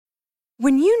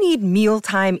When you need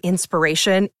mealtime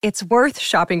inspiration, it's worth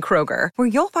shopping Kroger, where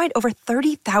you'll find over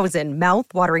 30,000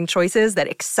 mouth-watering choices that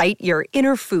excite your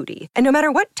inner foodie. And no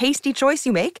matter what tasty choice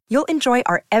you make, you'll enjoy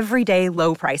our everyday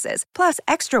low prices, plus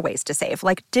extra ways to save,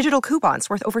 like digital coupons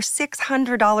worth over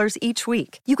 $600 each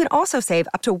week. You can also save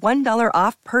up to $1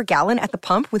 off per gallon at the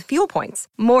pump with fuel points.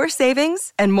 More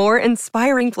savings and more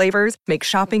inspiring flavors make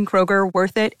shopping Kroger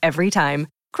worth it every time.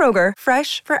 Kroger,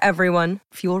 fresh for everyone.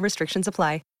 Fuel restrictions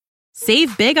apply.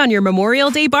 Save big on your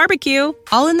Memorial Day barbecue,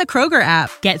 all in the Kroger app.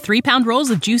 Get 3-pound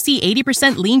rolls of juicy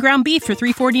 80% lean ground beef for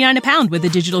 $3.49 a pound with a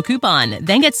digital coupon.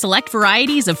 Then get select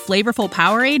varieties of flavorful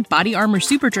Powerade, Body Armor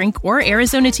Super Drink, or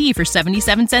Arizona tea for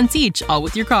 77 cents each, all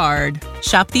with your card.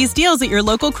 Shop these deals at your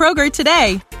local Kroger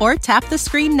today, or tap the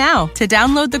screen now to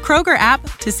download the Kroger app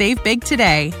to save big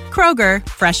today. Kroger,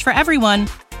 fresh for everyone.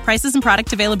 Prices and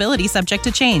product availability subject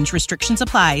to change. Restrictions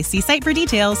apply. See site for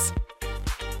details.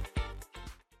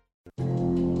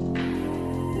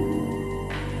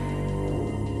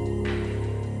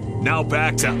 Now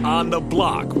back to On the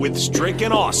Block with Strick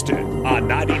and Austin on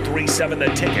 93.7 The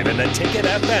Ticket and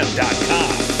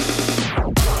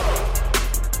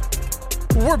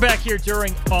theticketfm.com. We're back here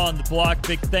during On the Block.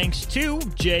 Big thanks to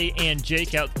Jay and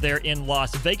Jake out there in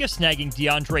Las Vegas, snagging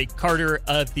DeAndre Carter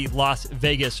of the Las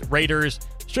Vegas Raiders.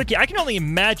 Stricky, I can only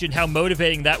imagine how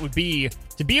motivating that would be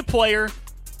to be a player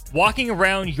walking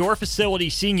around your facility,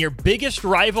 seeing your biggest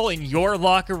rival in your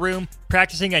locker room,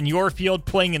 practicing on your field,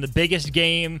 playing in the biggest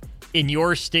game in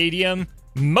your stadium.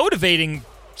 Motivating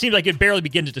seems like it barely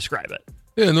begin to describe it.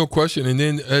 Yeah, no question. And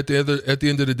then at the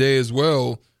end of the day as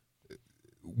well,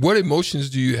 what emotions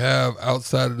do you have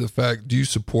outside of the fact, do you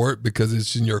support because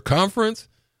it's in your conference,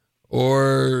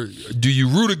 or do you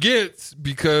root against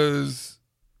because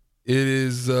it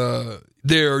is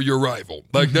they're your rival?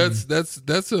 Like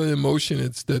that's an emotion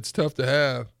that's tough to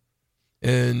have.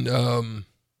 And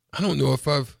I don't know if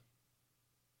I've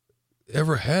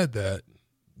ever had that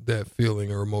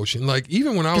feeling or emotion. Like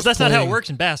even when I was, because that's playing, not how it works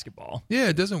in basketball. Yeah,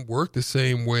 it doesn't work the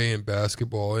same way in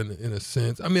basketball in a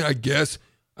sense. I mean, I guess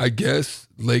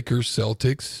Lakers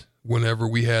Celtics, whenever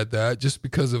we had that, just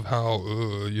because of how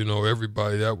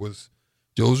everybody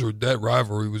that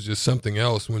rivalry was just something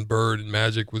else when Bird and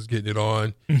Magic was getting it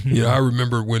on. I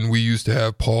remember when we used to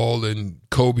have Paul and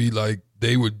Kobe, like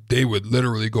they would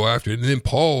literally go after it. And then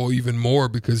Paul even more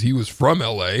because he was from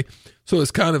LA. So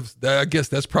it's kind of, I guess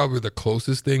that's probably the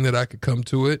closest thing that I could come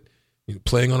to it.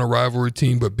 Playing on a rivalry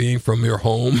team, but being from your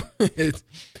home,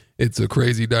 it's a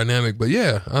crazy dynamic. But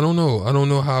yeah, I don't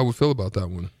know how I would feel about that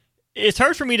one. It's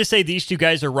hard for me to say these two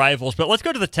guys are rivals, but let's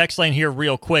go to the text line here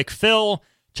real quick. Phil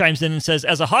chimes in and says,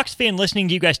 as a Hawks fan listening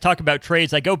to you guys talk about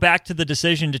trades, I go back to the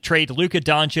decision to trade Luka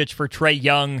Doncic for Trae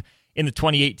Young in the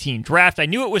 2018 draft. I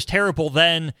knew it was terrible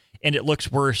then, and it looks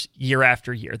worse year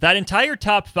after year. That entire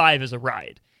top five is a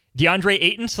ride. DeAndre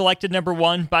Ayton selected number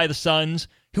one by the Suns,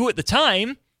 who at the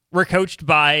time were coached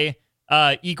by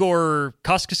Igor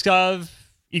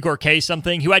K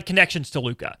something, who had connections to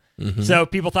Luka. So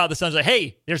people thought the Suns like,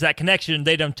 hey, there's that connection.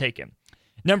 They don't take him.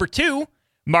 Number two,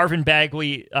 Marvin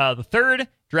Bagley the third,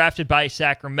 drafted by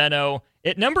Sacramento.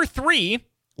 At number three,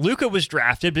 Luka was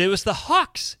drafted, but it was the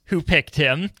Hawks who picked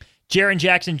him. Jaren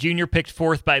Jackson Jr. picked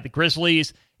fourth by the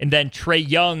Grizzlies, and then Trae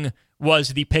Young was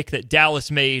the pick that Dallas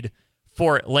made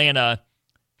for Atlanta.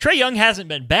 Trae Young hasn't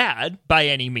been bad by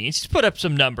any means. He's put up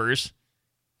some numbers.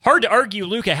 Hard to argue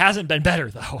Luka hasn't been better,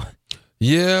 though.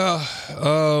 Yeah.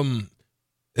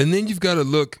 And then you've got to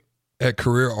look at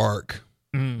career arc.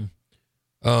 When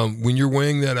you're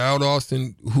weighing that out,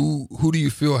 Austin, who do you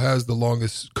feel has the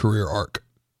longest career arc?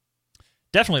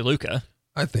 Definitely Luka.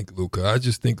 I think Luka. I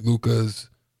just think Luka's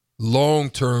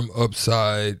long-term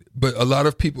upside, but a lot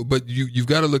of people, but you've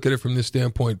got to look at it from this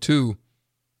standpoint too.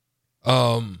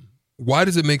 Why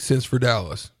does it make sense for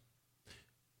Dallas?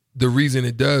 The reason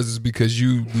it does is because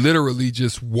you literally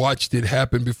just watched it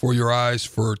happen before your eyes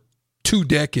for 2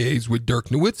 decades with Dirk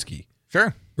Nowitzki.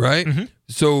 Sure. Right?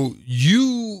 So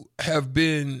you have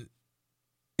been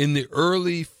in the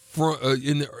early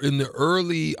in the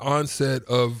early onset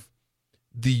of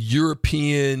the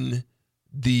European,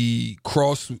 the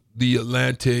cross the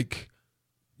Atlantic.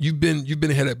 You've been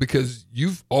ahead of, because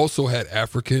you've also had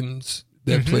Africans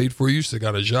that played for you,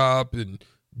 Sagana Diop and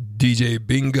DJ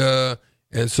Binga.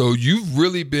 And so you've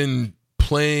really been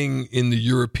playing in the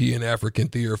European African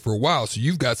theater for a while. So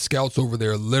you've got scouts over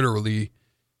there literally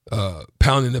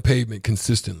pounding the pavement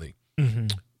consistently.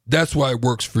 That's why it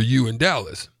works for you in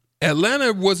Dallas.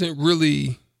 Atlanta wasn't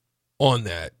really on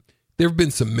that. There have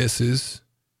been some misses,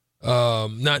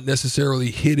 not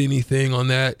necessarily hit anything on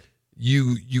that.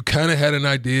 You kind of had an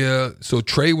idea. So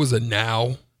Trae was a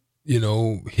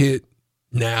hit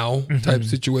now type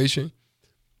situation.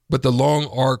 But the long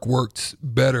arc worked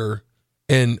better.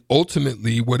 And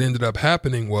ultimately what ended up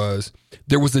happening was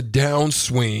there was a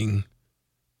downswing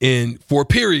for a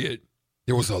period.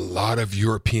 There was a lot of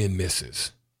European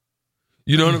misses.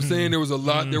 You know what I'm saying? There was a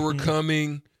lot that were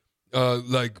coming,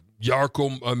 like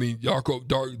Darko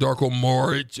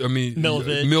Maric,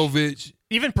 Milvic.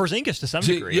 Even Porzingis to some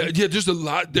degree. Yeah, just a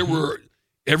lot.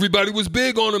 Everybody was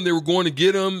big on them. They were going to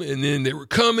get them, and then they were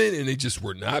coming, and they just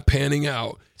were not panning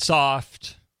out.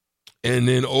 Soft. And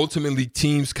then ultimately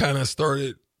teams kind of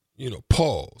started,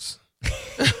 pause.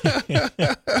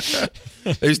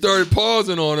 They started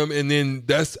pausing on them, and then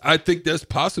I think that's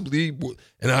possibly.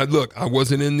 And I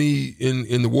wasn't in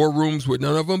the war rooms with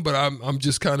none of them, but I'm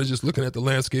just kind of just looking at the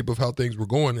landscape of how things were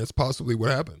going. That's possibly what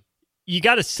happened. You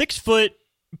got a 6-foot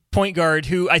point guard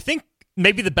who I think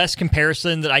maybe the best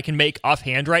comparison that I can make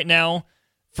offhand right now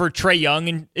for Trae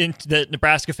Young and the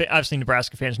Nebraska. Obviously,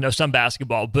 Nebraska fans know some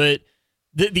basketball, but.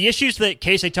 The issues that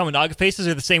Keisei Tominaga faces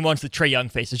are the same ones that Trae Young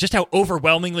faces. Just how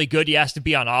overwhelmingly good he has to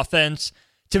be on offense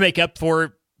to make up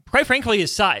for, quite frankly,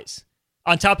 his size,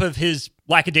 on top of his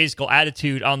lackadaisical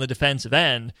attitude on the defensive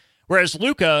end. Whereas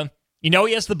Luka, he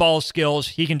has the ball skills,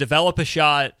 he can develop a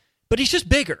shot, but he's just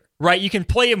bigger, right? You can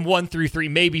play him 1 through 3,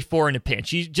 maybe 4 in a pinch.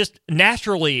 He's just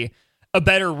naturally a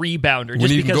better rebounder. When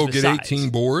just he can because go of his get size. 18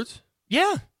 boards?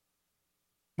 Yeah.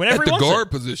 Whenever at the he wants guard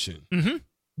it. position. Mm-hmm.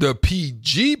 The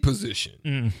PG position.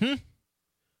 Mm-hmm.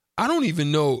 I don't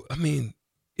even know. I mean,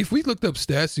 if we looked up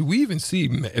stats, did we even see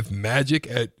if Magic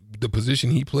at the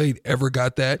position he played ever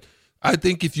got that? I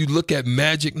think if you look at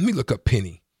Magic, let me look up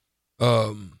Penny.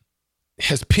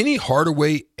 Has Penny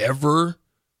Hardaway ever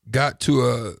got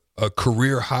to a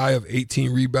career high of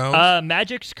 18 rebounds?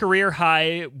 Magic's career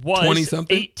high was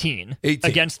 18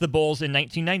 against the Bulls in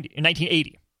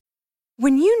 1980.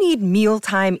 When you need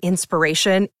mealtime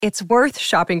inspiration, it's worth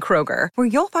shopping Kroger, where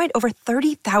you'll find over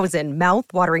 30,000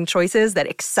 mouth-watering choices that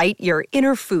excite your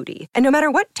inner foodie. And no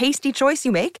matter what tasty choice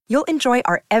you make, you'll enjoy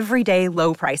our everyday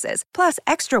low prices, plus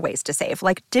extra ways to save,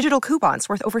 like digital coupons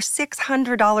worth over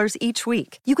 $600 each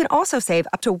week. You can also save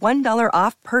up to $1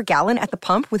 off per gallon at the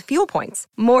pump with fuel points.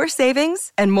 More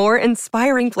savings and more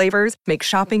inspiring flavors make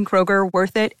shopping Kroger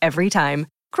worth it every time.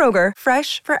 Kroger,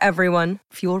 fresh for everyone.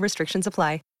 Fuel restrictions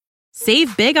apply.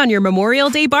 Save big on your Memorial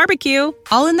Day barbecue,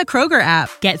 all in the Kroger app.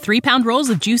 Get 3-pound rolls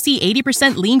of juicy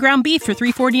 80% lean ground beef for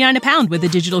 $3.49 a pound with a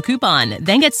digital coupon.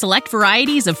 Then get select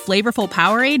varieties of flavorful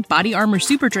Powerade, Body Armor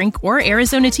Super Drink, or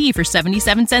Arizona tea for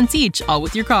 77 cents each, all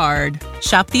with your card.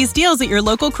 Shop these deals at your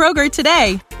local Kroger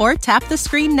today, or tap the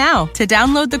screen now to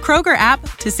download the Kroger app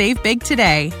to save big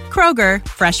today. Kroger,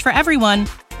 fresh for everyone.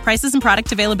 Prices and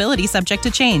product availability subject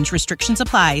to change. Restrictions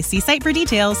apply. See site for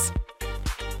details.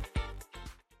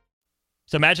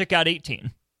 So Magic got 18.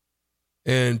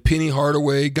 And Penny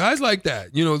Hardaway, guys like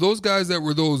that. Those guys that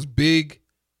were those big,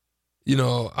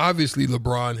 obviously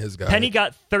LeBron has got Penny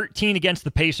got 13 against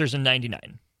the Pacers in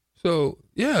 99. So,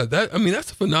 yeah, that's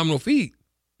a phenomenal feat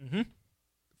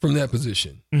from that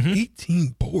position.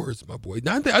 18 boards, my boy.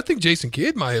 Now, I think Jason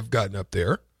Kidd might have gotten up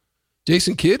there.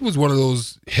 Jason Kidd was one of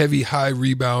those heavy, high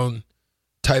rebound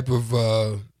type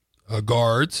of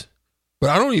guards. But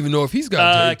I don't even know if he's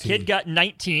got 18. Kidd got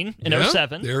 19 in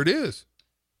 07. There it is.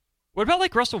 What about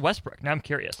like Russell Westbrook? Now I'm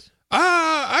curious.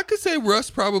 I could say Russ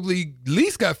probably at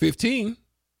least got 15.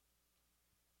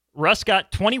 Russ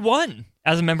got 21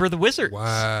 as a member of the Wizards.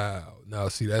 Wow. Now,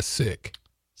 see, that's sick.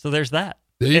 So there's that.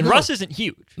 There you go. Russ isn't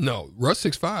huge. No, Russ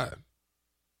 6'5".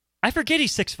 I forget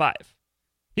he's 6'5".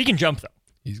 He can jump, though.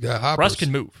 He's got hoppers. Russ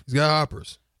can move. He's got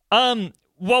hoppers.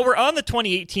 While we're on the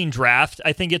 2018 draft,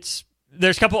 I think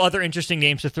there's a couple other interesting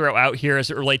names to throw out here as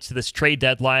it relates to this trade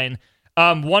deadline.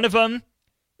 One of them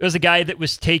was a guy that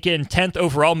was taken 10th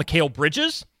overall, Mikal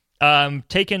Bridges,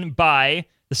 taken by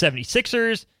the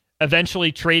 76ers,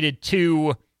 eventually traded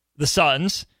to the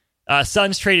Suns.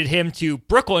 Suns traded him to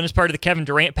Brooklyn as part of the Kevin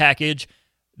Durant package.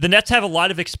 The Nets have a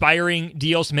lot of expiring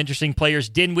deals, some interesting players.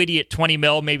 Dinwiddie at $20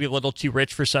 million, maybe a little too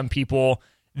rich for some people.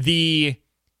 The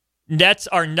Nets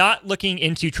are not looking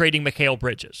into trading Mikal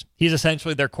Bridges. He's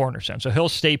essentially their cornerstone, so he'll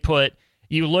stay put.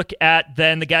 You look at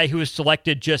then the guy who was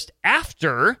selected just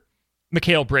after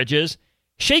Mikal Bridges,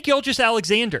 Shai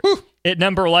Gilgeous-Alexander at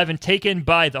number 11, taken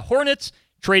by the Hornets,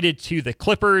 traded to the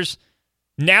Clippers.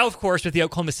 Now, of course, with the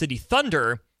Oklahoma City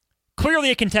Thunder,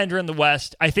 clearly a contender in the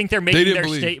West. I think they're making their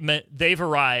statement. They've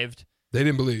arrived. They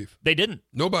didn't believe. They didn't.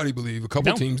 Nobody believed. A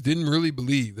couple teams didn't really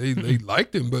believe. They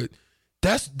liked him, but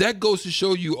that goes to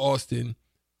show you, Austin,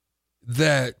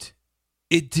 that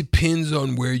it depends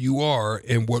on where you are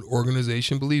and what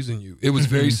organization believes in you. It was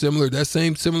very similar. That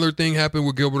same similar thing happened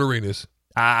with Gilbert Arenas.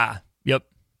 Yep.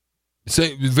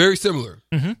 Very similar.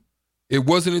 Mm-hmm. It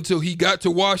wasn't until he got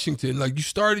to Washington, like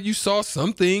you saw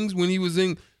some things when he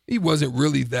wasn't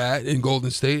really that in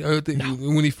Golden State, I think,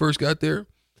 when he first got there.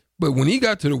 But when he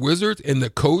got to the Wizards and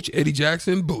the coach, Eddie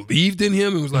Jackson, believed in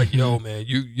him and was like, yo, man,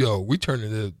 we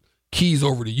turning the keys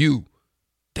over to you.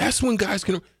 That's when guys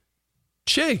can.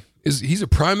 He's a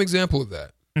prime example of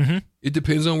that. Mm-hmm. It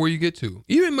depends on where you get to.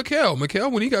 Even Mikal,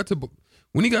 when he got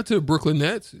to the Brooklyn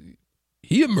Nets,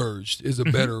 he emerged as a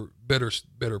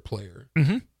better player.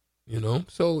 Mm-hmm. You know,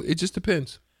 so it just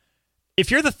depends.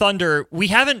 If you're the Thunder, we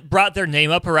haven't brought their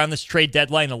name up around this trade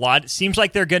deadline a lot. It seems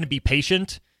like they're going to be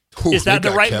patient. Is that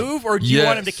the right move, or do you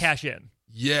want him to cash in?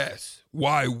 Yes.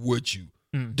 Why would you?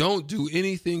 Don't do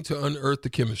anything to unearth the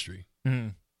chemistry.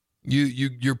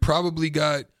 You're probably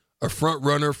got a front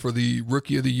runner for the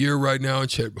Rookie of the Year right now in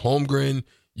Chet Holmgren.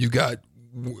 You got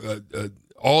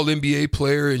all NBA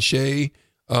player in Shea.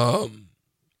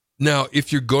 Now,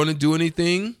 if you're going to do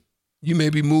anything, you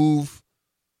maybe move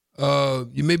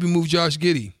Josh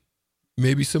Giddey.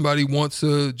 Maybe somebody wants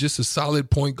just a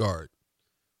solid point guard.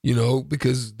 You know,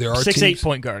 because there are 6'8"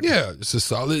 point guard. Yeah, it's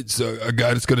a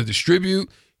guy that's going to distribute.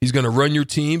 He's going to run your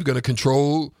team. Going to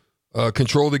control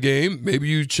the game. Maybe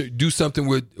you do something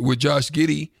with Josh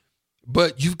Giddey,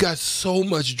 but you've got so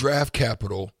much draft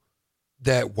capital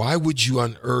that why would you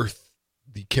unearth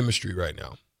the chemistry right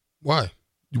now? Why?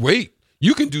 Wait,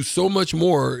 you can do so much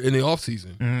more in the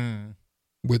offseason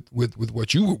with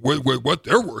what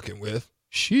they're working with.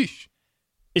 Sheesh.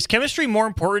 Is chemistry more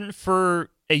important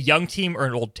for a young team or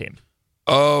an old team?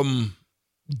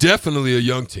 Definitely a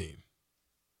young team.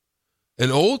 An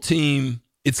old team,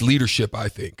 it's leadership, I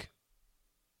think.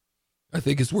 I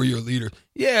think it's where you're a leader.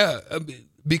 Yeah,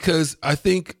 because I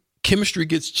think chemistry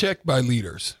gets checked by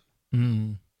leaders.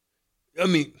 I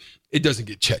mean, it doesn't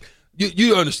get checked.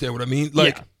 You understand what I mean?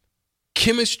 Like,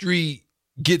 chemistry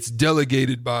gets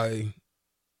delegated by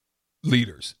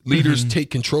leaders. Leaders take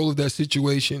control of that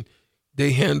situation.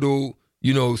 They handle...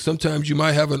 You know, sometimes you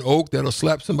might have an oak that'll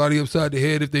slap somebody upside the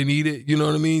head if they need it. You know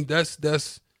what I mean?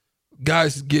 That's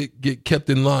guys get kept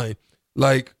in line.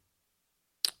 Like,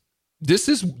 this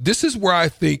is where I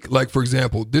think, like, for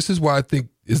example, this is why I think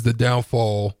is the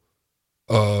downfall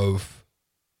of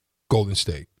Golden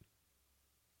State.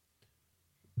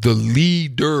 The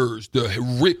leaders,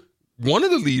 one of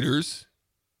the leaders,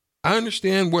 I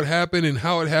understand what happened and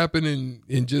how it happened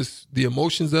and just the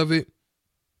emotions of it.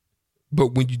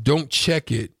 But when you don't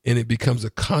check it and it becomes a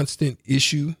constant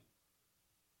issue,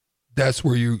 that's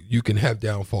where you can have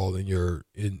downfall in your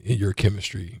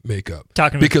chemistry makeup.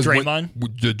 Talking because with Draymond?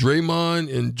 The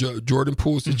Draymond and Jordan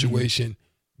Poole situation,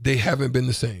 they haven't been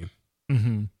the same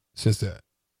since that.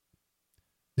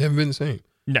 They haven't been the same.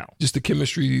 No. Just the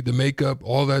chemistry, the makeup,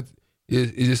 all that,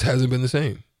 it just hasn't been the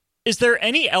same. Is there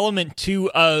any element, too,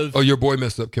 of... Oh, your boy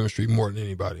messed up chemistry more than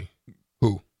anybody.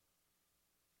 Who?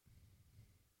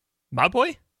 My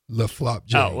boy? LaFlop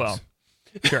James. Oh, well,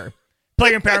 sure.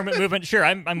 Player empowerment movement, sure.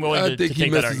 I'm willing to take that argument. I think he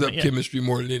messes up chemistry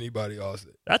more than anybody else.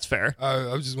 That's fair.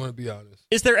 I just want to be honest.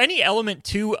 Is there any element,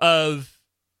 too, of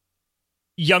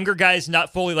younger guys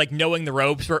not fully, like, knowing the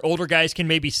ropes, where older guys can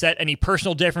maybe set any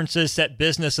personal differences, set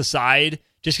business aside,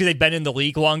 just because they've been in the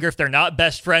league longer? If they're not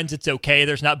best friends, it's okay.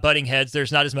 There's not butting heads.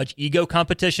 There's not as much ego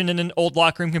competition in an old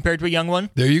locker room compared to a young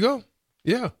one. There you go.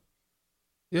 Yeah.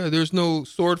 Yeah, there's no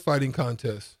sword fighting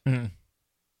contest.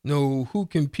 No who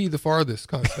can pee the farthest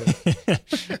contest.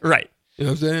 Right. You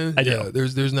know what I'm saying? I do. Yeah,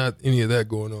 there's not any of that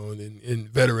going on in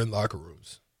veteran locker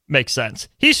rooms. Makes sense.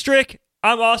 He's Strick.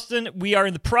 I'm Austin. We are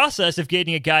in the process of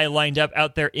getting a guy lined up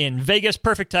out there in Vegas.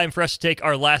 Perfect time for us to take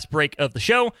our last break of the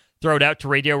show. Throw it out to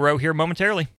Radio Row here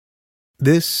momentarily.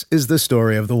 This is the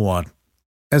story of the one.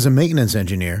 As a maintenance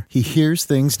engineer, he hears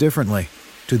things differently.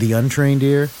 To the untrained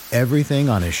ear, everything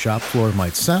on his shop floor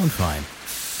might sound fine,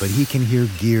 but he can hear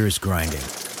gears grinding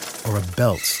or a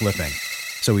belt slipping.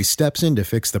 So he steps in to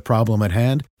fix the problem at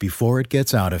hand before it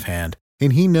gets out of hand.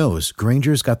 And he knows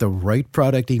Grainger's got the right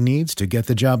product he needs to get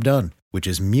the job done, which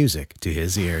is music to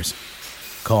his ears.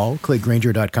 Call, click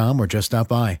Grainger.com, or just stop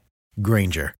by.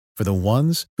 Grainger, for the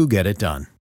ones who get it done.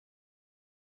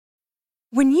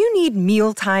 When you need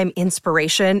mealtime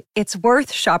inspiration, it's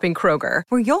worth shopping Kroger,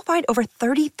 where you'll find over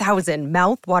 30,000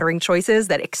 mouth-watering choices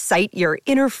that excite your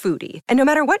inner foodie. And no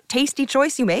matter what tasty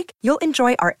choice you make, you'll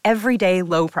enjoy our everyday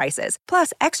low prices,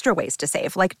 plus extra ways to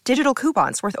save, like digital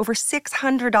coupons worth over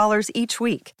 $600 each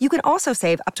week. You can also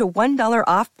save up to $1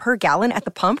 off per gallon at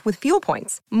the pump with fuel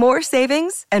points. More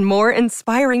savings and more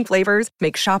inspiring flavors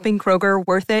make shopping Kroger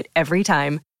worth it every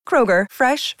time. Kroger,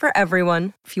 fresh for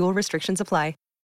everyone. Fuel restrictions apply.